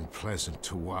have been pleasant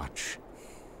to watch.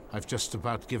 I've just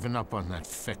about given up on that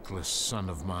feckless son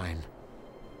of mine.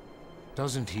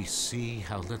 Doesn't he see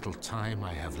how little time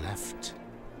I have left?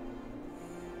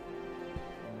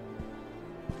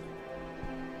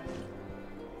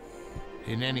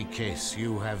 In any case,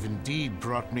 you have indeed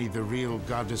brought me the real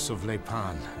goddess of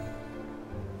Lepan.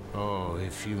 Oh,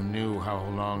 if you knew how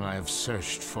long I have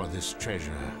searched for this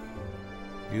treasure.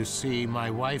 You see,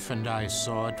 my wife and I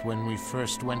saw it when we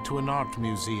first went to an art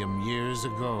museum years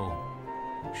ago.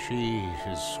 She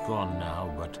is gone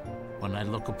now, but when I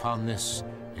look upon this,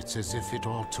 it's as if it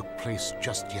all took place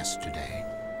just yesterday.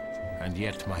 And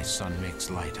yet my son makes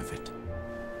light of it.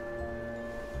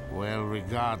 Well,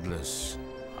 regardless,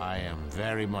 I am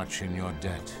very much in your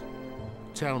debt.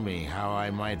 Tell me how I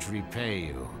might repay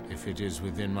you. If it is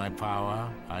within my power,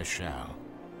 I shall.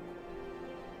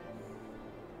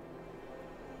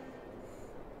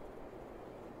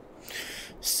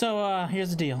 So, here's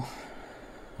the deal.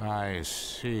 I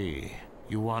see.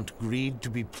 You want Greede to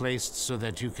be placed so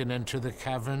that you can enter the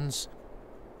caverns?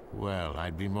 Well,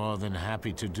 I'd be more than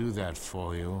happy to do that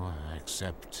for you,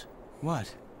 except...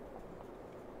 What?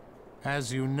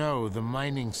 As you know, the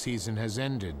mining season has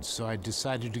ended, so I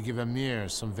decided to give Emir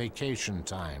some vacation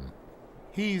time.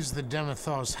 He's the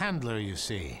Demethor's handler, you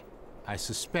see. I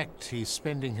suspect he's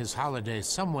spending his holiday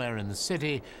somewhere in the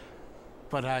city,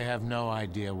 but I have no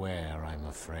idea where, I'm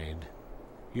afraid.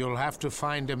 You'll have to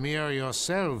find Emir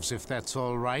yourselves, if that's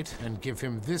all right, and give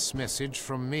him this message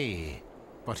from me.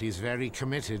 But he's very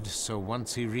committed, so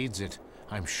once he reads it,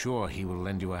 I'm sure he will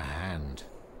lend you a hand.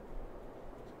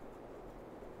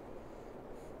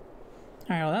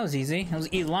 Alright, well that was easy. It was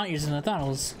a lot easier than I thought it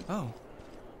was. Oh.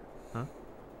 Huh?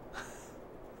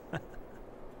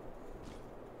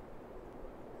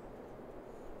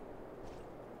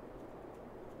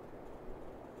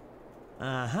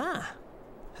 Uh-huh.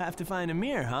 Have to find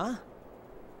Emir, huh?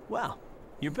 Well,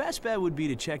 your best bet would be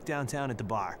to check downtown at the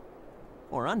bar.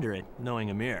 Or under it, knowing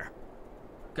Emir.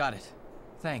 Got it.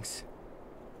 Thanks.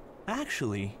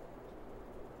 Actually,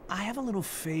 I have a little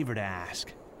favor to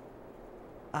ask.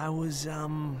 I was,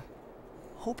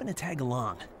 hoping to tag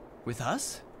along. With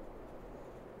us?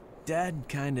 Dad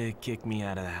kinda kicked me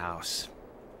out of the house.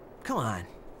 Come on.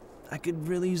 I could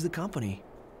really use the company.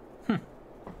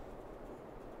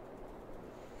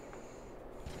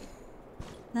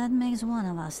 That makes one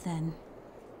of us, then.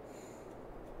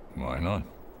 Why not?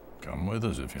 Come with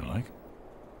us if you like.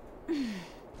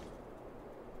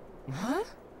 Huh?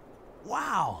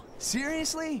 Wow,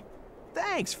 seriously?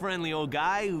 Thanks, friendly old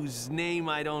guy whose name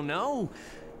I don't know.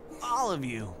 All of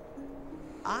you.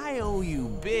 I owe you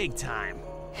big time.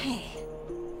 Hey,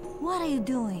 what are you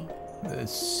doing?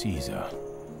 This Caesar.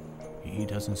 He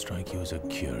doesn't strike you as a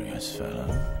curious fella.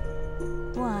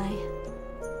 Why?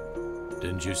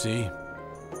 Didn't you see?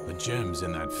 The gems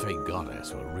in that fake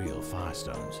goddess were real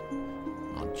firestones.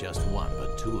 Not just one,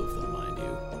 but two of them, mind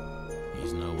you.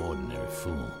 He's no ordinary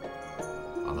fool.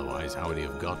 Otherwise, how would he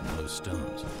have gotten those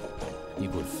stones? He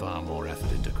put far more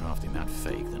effort into crafting that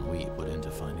fake than we put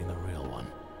into finding the real one.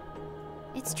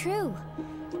 It's true.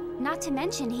 Not to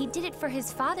mention, he did it for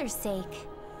his father's sake.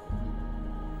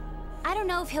 I don't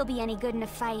know if he'll be any good in a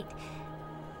fight.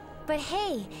 But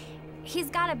hey, he's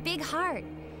got a big heart.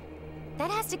 That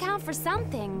has to count for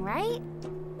something, right?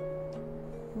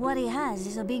 What he has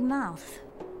is a big mouth.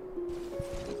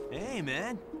 Hey,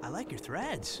 man, I like your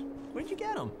threads. Where'd you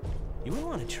get them? You wouldn't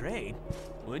want to trade,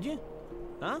 would you?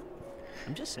 Huh?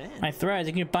 I'm just saying. My threads,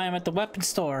 you can buy them at the weapon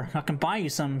store. I can buy you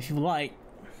some if you like.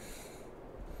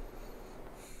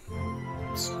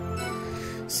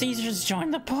 Caesar's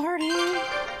joined the party!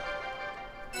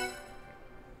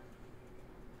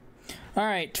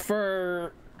 Alright,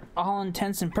 for all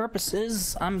intents and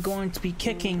purposes, I'm going to be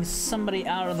kicking somebody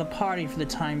out of the party for the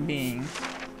time being.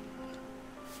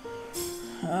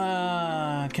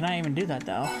 Can I even do that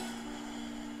though?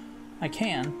 I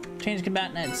can. Change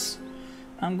combatants.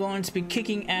 I'm going to be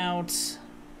kicking out...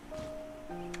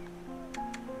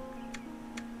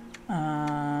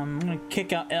 I'm gonna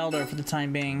kick out Elder for the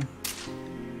time being.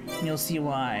 You'll see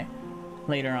why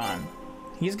later on.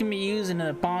 He's gonna be used in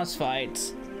a boss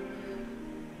fight.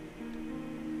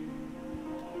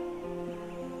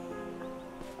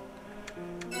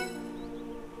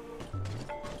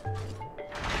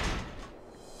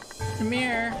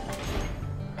 Amir!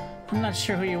 I'm not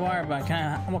sure who you are, but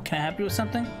can I help you with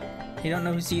something? You don't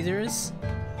know who Caesar is?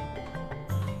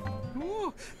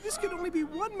 Oh, this could only be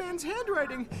one man's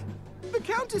handwriting. The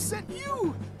Countess sent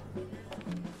you!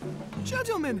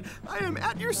 Gentlemen, I am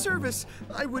at your service.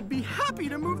 I would be happy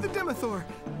to move the Demithor.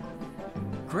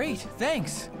 Great,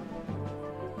 thanks.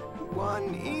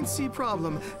 One eensy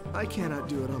problem. I cannot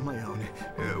do it on my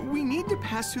own. We need to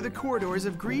pass through the corridors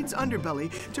of Greede's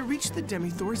underbelly to reach the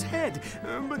Demithor's head.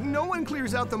 But no one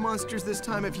clears out the monsters this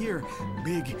time of year.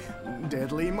 Big,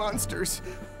 deadly monsters.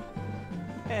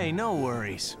 Hey, no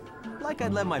worries. Like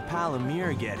I'd let my pal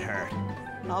Amir get hurt.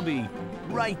 I'll be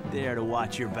right there to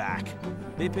watch your back.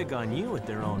 They pick on you at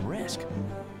their own risk.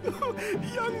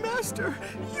 Young master,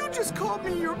 you just called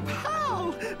me your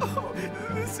pal. Oh,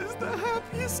 this is the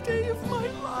happiest day of my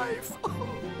life. Oh.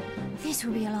 This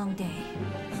will be a long day.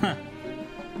 Huh.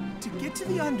 To get to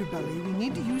the underbelly, we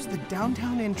need to use the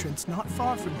downtown entrance not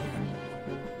far from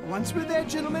here. Once we're there,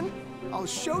 gentlemen, I'll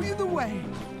show you the way.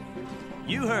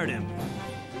 You heard him.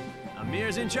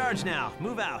 Amir's in charge now.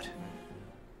 Move out.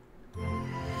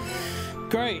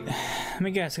 Great. Let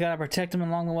me guess, I gotta protect him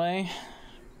along the way.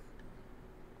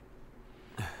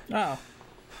 Oh.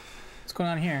 What's going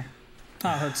on here?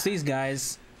 Oh, it's these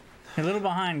guys. You're a little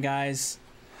behind, guys.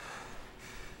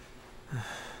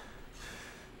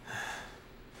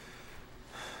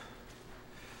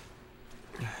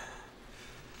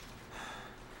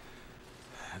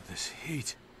 This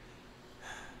heat.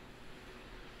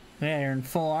 Yeah, you're in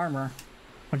full armor.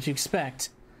 What'd you expect?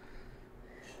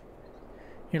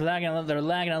 You're lagging a little, they're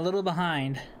lagging a little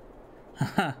behind.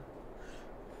 Haha.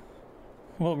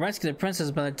 We'll rescue the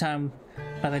princess by the time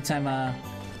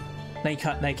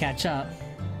they catch up.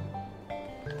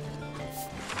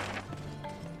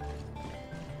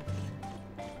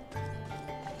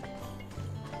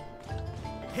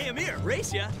 Hey Amir,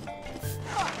 race ya!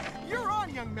 You're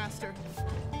on, young master.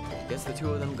 Guess the two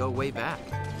of them go way back.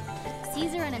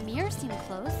 Caesar and Amir seem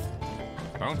close.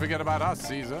 Don't forget about us,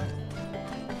 Caesar.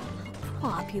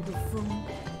 Pop, you buffoon.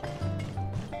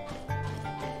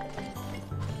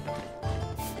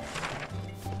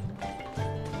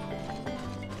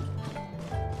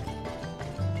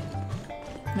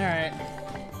 Alright.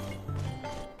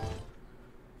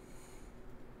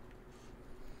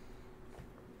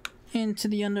 Into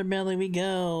the underbelly we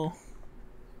go.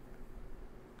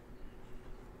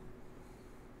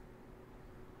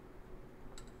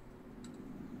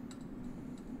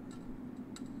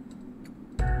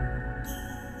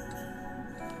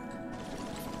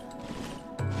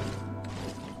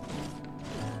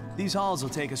 These halls will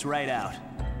take us right out,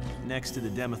 next to the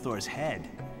Demithor's head.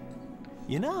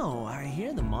 You know, I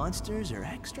hear the monsters are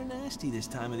extra nasty this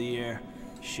time of the year.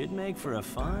 Should make for a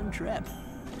fun trip.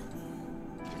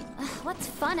 What's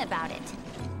fun about it?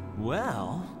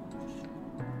 Well,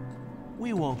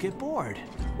 we won't get bored,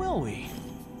 will we?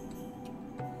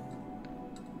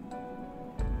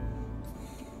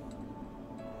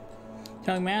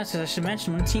 Young Masters, I should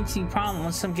mention one teensy problem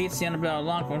once some gates in the underbelly are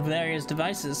locked with various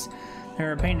devices.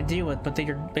 They're a pain to deal with, but they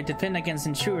defend against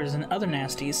intruders and other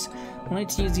nasties. We'll need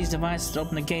to use these devices to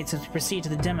open the gates as we proceed to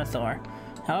the Demithor.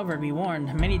 However, be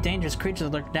warned, many dangerous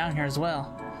creatures lurk down here as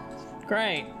well.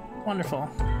 Great. Wonderful.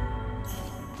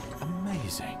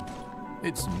 Amazing.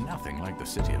 It's nothing like the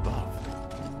city above.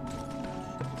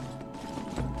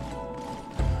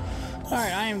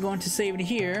 Alright, I am going to save it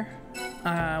here.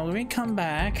 When we come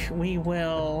back, we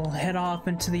will head off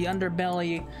into the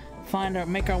underbelly,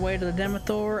 make our way to the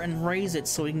Demithor, and raise it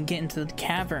so we can get into the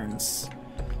caverns.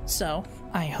 So,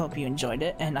 I hope you enjoyed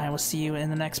it, and I will see you in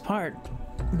the next part.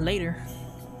 Later.